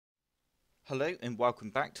Hello and welcome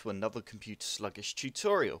back to another computer sluggish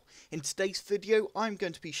tutorial. In today's video I'm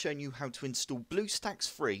going to be showing you how to install BlueStacks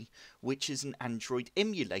free, which is an Android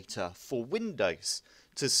emulator for Windows.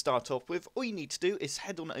 To start off with, all you need to do is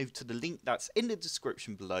head on over to the link that's in the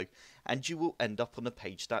description below and you will end up on a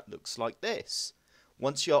page that looks like this.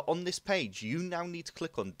 Once you're on this page, you now need to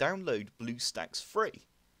click on download BlueStacks free.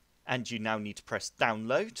 And you now need to press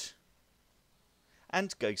download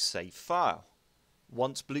and go save file.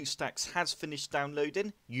 Once BlueStacks has finished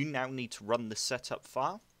downloading, you now need to run the setup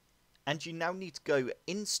file. And you now need to go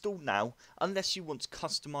install now, unless you want to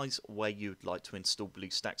customize where you would like to install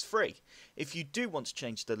BlueStacks free. If you do want to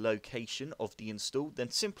change the location of the install,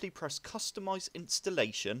 then simply press customize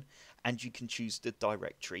installation and you can choose the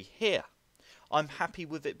directory here. I'm happy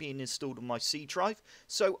with it being installed on my C drive,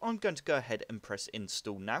 so I'm going to go ahead and press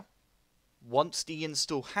install now. Once the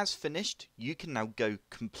install has finished, you can now go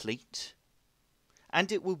complete. And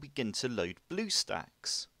it will begin to load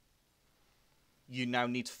BlueStacks. You now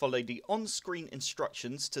need to follow the on-screen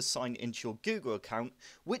instructions to sign into your Google account,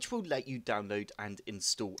 which will let you download and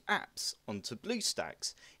install apps onto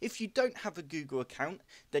BlueStacks. If you don't have a Google account,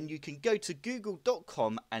 then you can go to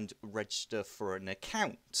google.com and register for an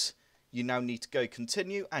account. You now need to go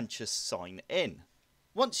continue and just sign in.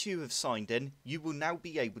 Once you have signed in, you will now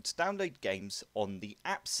be able to download games on the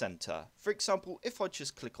App Center. For example, if I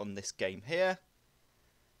just click on this game here,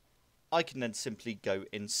 I can then simply go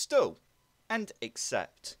install and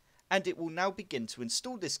accept, and it will now begin to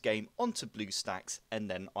install this game onto BlueStacks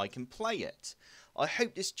and then I can play it. I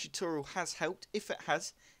hope this tutorial has helped. If it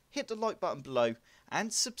has, hit the like button below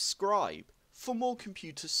and subscribe for more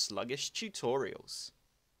computer sluggish tutorials.